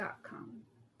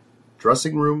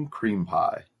Dressing Room Cream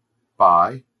Pie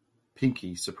by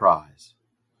Pinky Surprise.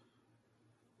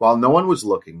 While no one was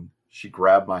looking, she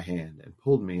grabbed my hand and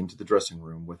pulled me into the dressing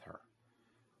room with her.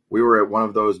 We were at one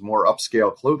of those more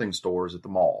upscale clothing stores at the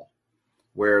mall,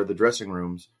 where the dressing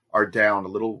rooms are down a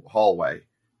little hallway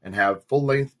and have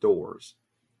full-length doors.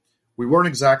 We weren't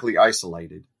exactly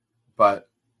isolated, but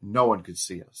no one could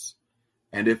see us.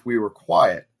 And if we were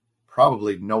quiet,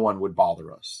 probably no one would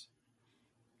bother us.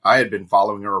 I had been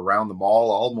following her around the mall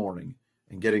all morning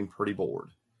and getting pretty bored.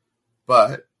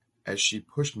 But as she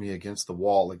pushed me against the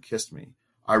wall and kissed me,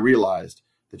 I realized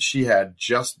that she had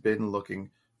just been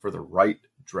looking for the right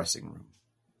dressing room.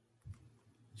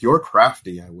 "You're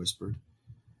crafty," I whispered,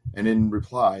 and in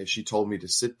reply she told me to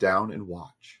sit down and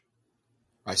watch.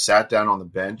 I sat down on the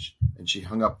bench and she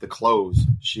hung up the clothes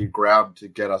she grabbed to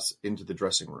get us into the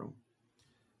dressing room.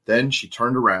 Then she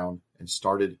turned around and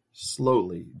started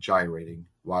slowly gyrating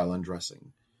while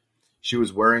undressing. She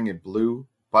was wearing a blue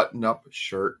button-up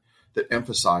shirt that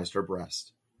emphasized her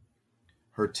breast.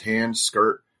 Her tan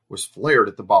skirt was flared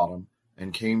at the bottom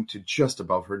and came to just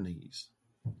above her knees.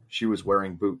 She was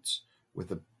wearing boots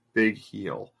with a big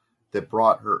heel that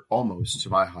brought her almost to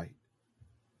my height.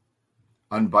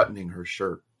 Unbuttoning her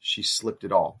shirt, she slipped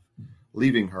it off,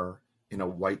 leaving her in a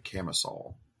white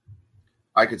camisole.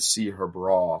 I could see her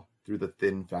bra through the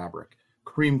thin fabric,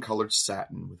 cream-colored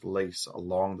satin with lace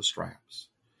along the straps.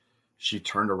 She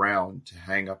turned around to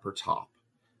hang up her top,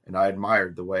 and I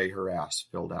admired the way her ass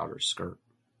filled out her skirt.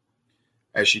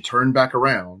 As she turned back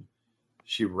around,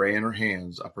 she ran her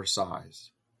hands up her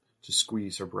thighs to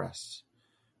squeeze her breasts,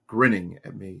 grinning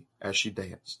at me as she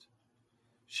danced.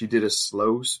 She did a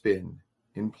slow spin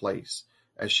in place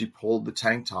as she pulled the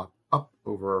tank top up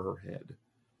over her head.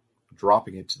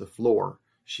 Dropping it to the floor,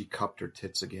 she cupped her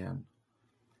tits again.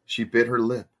 She bit her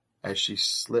lip as she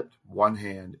slipped one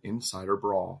hand inside her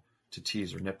bra to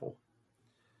tease her nipple.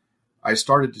 I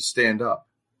started to stand up,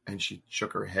 and she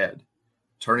shook her head.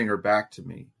 Turning her back to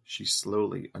me, she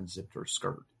slowly unzipped her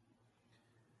skirt.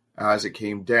 As it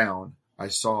came down, I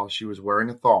saw she was wearing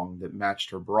a thong that matched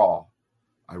her bra.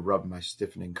 I rubbed my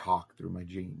stiffening cock through my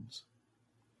jeans.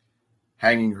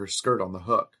 Hanging her skirt on the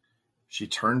hook, she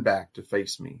turned back to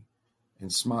face me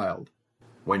and smiled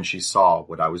when she saw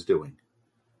what I was doing.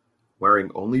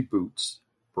 Wearing only boots,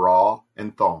 bra,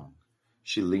 and thong,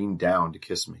 she leaned down to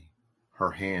kiss me. Her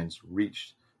hands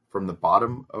reached from the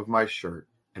bottom of my shirt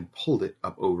and pulled it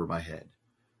up over my head.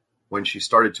 When she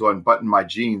started to unbutton my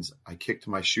jeans, I kicked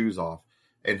my shoes off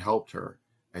and helped her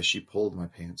as she pulled my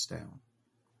pants down.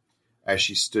 As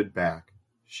she stood back,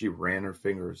 she ran her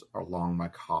fingers along my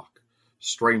cock,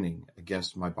 straining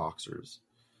against my boxers.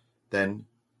 Then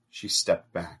she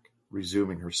stepped back,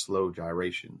 resuming her slow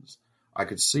gyrations. I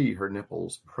could see her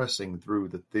nipples pressing through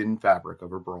the thin fabric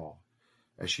of her bra.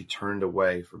 As she turned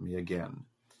away from me again,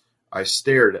 I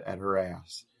stared at her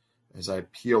ass as I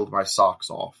peeled my socks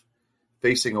off.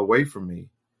 Facing away from me,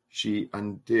 she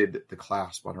undid the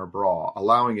clasp on her bra,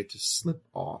 allowing it to slip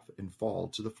off and fall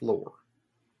to the floor.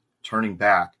 Turning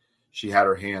back, she had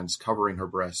her hands covering her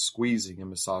breasts, squeezing and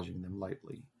massaging them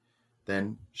lightly.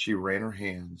 Then she ran her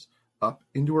hands up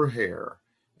into her hair,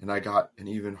 and I got an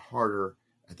even harder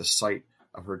at the sight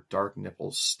of her dark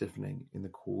nipples stiffening in the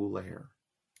cool air.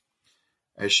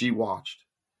 As she watched,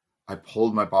 I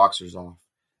pulled my boxers off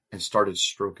and started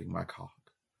stroking my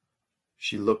cock.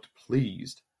 She looked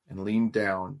pleased and leaned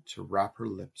down to wrap her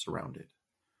lips around it.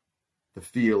 The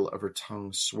feel of her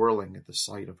tongue swirling at the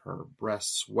sight of her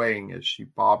breasts swaying as she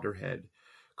bobbed her head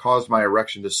caused my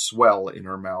erection to swell in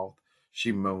her mouth.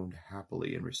 She moaned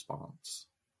happily in response.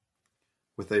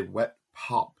 With a wet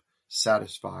pop,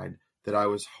 satisfied that I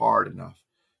was hard enough,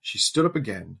 she stood up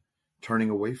again, turning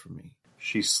away from me.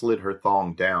 She slid her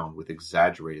thong down with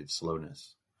exaggerated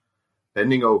slowness.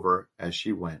 Bending over as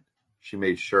she went, she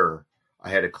made sure I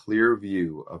had a clear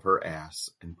view of her ass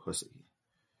and pussy.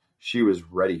 She was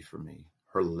ready for me.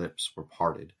 Her lips were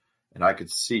parted, and I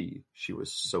could see she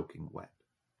was soaking wet.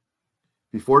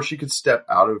 Before she could step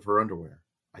out of her underwear,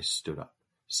 I stood up,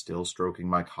 still stroking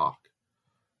my cock.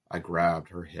 I grabbed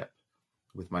her hip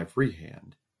with my free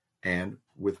hand, and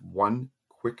with one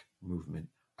quick movement,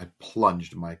 I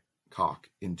plunged my cock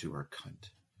into her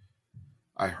cunt.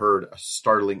 I heard a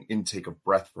startling intake of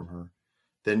breath from her.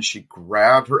 Then she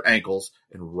grabbed her ankles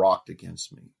and rocked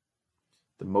against me.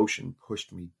 The motion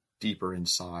pushed me deeper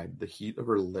inside. The heat of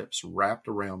her lips wrapped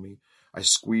around me. I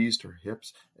squeezed her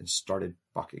hips and started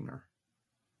fucking her.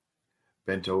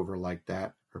 Bent over like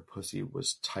that, her pussy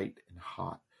was tight and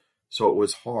hot, so it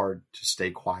was hard to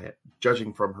stay quiet.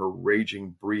 Judging from her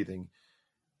raging breathing,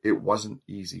 it wasn't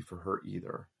easy for her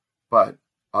either. But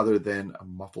other than a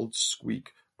muffled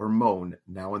squeak or moan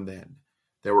now and then.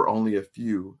 There were only a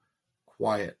few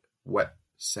quiet, wet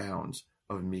sounds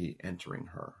of me entering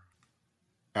her.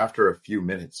 After a few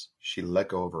minutes, she let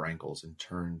go of her ankles and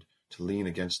turned to lean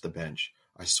against the bench.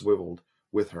 I swiveled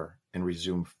with her and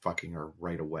resumed fucking her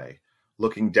right away.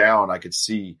 Looking down, I could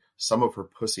see some of her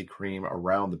pussy cream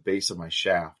around the base of my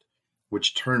shaft,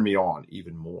 which turned me on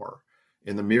even more.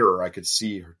 In the mirror, I could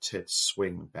see her tits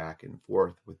swing back and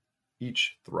forth with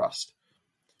each thrust.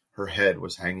 Her head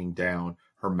was hanging down,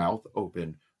 her mouth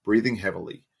open, breathing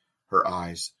heavily, her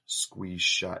eyes squeezed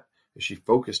shut as she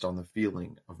focused on the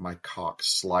feeling of my cock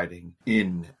sliding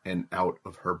in and out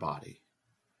of her body.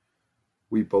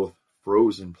 We both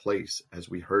froze in place as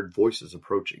we heard voices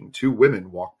approaching. 2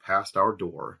 women walked past our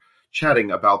door, chatting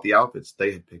about the outfits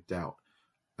they had picked out.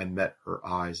 I met her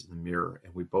eyes in the mirror,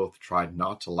 and we both tried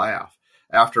not to laugh.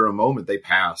 After a moment, they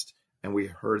passed, and we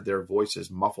heard their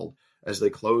voices muffled as they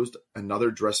closed another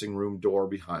dressing room door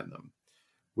behind them.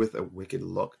 With a wicked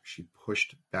look, she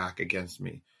pushed back against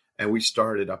me, and we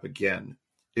started up again.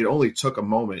 It only took a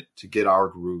moment to get our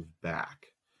groove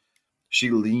back. She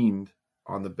leaned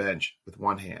on the bench with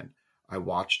one hand. I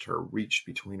watched her reach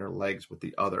between her legs with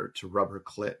the other to rub her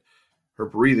clit. Her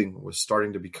breathing was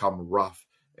starting to become rough,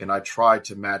 and I tried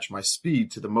to match my speed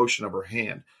to the motion of her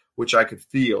hand, which I could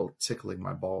feel tickling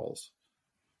my balls.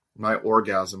 My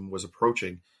orgasm was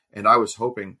approaching, and I was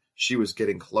hoping she was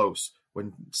getting close,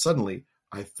 when suddenly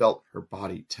I felt her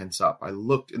body tense up. I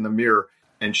looked in the mirror,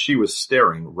 and she was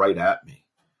staring right at me.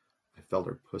 I felt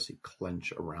her pussy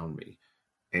clench around me,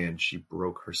 and she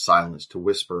broke her silence to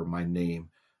whisper my name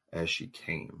as she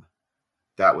came.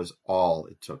 That was all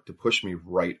it took to push me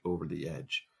right over the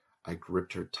edge. I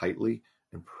gripped her tightly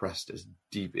and pressed as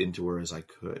deep into her as I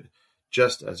could.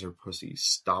 Just as her pussy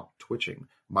stopped twitching,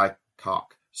 my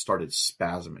cock started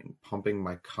spasming, pumping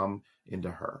my cum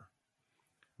into her.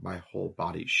 My whole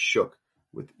body shook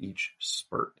with each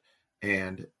spurt,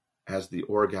 and as the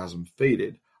orgasm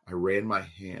faded, I ran my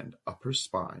hand up her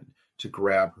spine to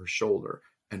grab her shoulder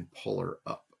and pull her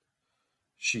up.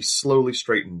 She slowly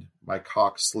straightened, my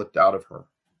cock slipped out of her,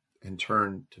 and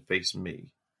turned to face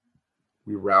me.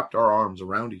 We wrapped our arms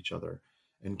around each other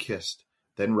and kissed,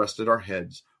 then rested our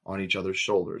heads on each other's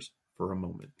shoulders for a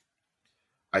moment.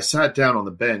 I sat down on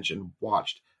the bench and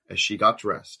watched as she got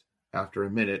dressed. After a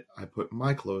minute, I put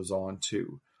my clothes on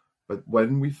too, but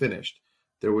when we finished,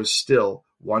 there was still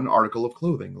one article of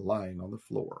clothing lying on the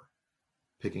floor.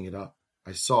 Picking it up,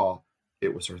 I saw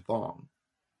it was her thong.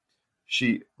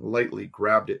 She lightly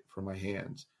grabbed it from my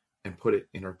hands and put it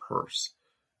in her purse.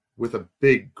 With a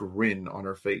big grin on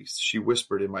her face, she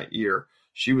whispered in my ear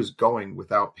she was going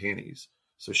without panties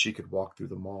so she could walk through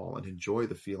the mall and enjoy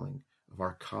the feeling of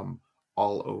our cum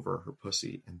all over her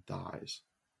pussy and thighs.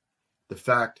 The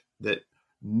fact that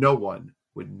no one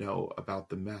would know about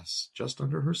the mess just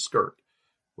under her skirt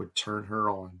would turn her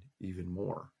on even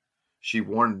more. She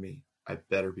warned me I'd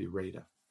better be ready to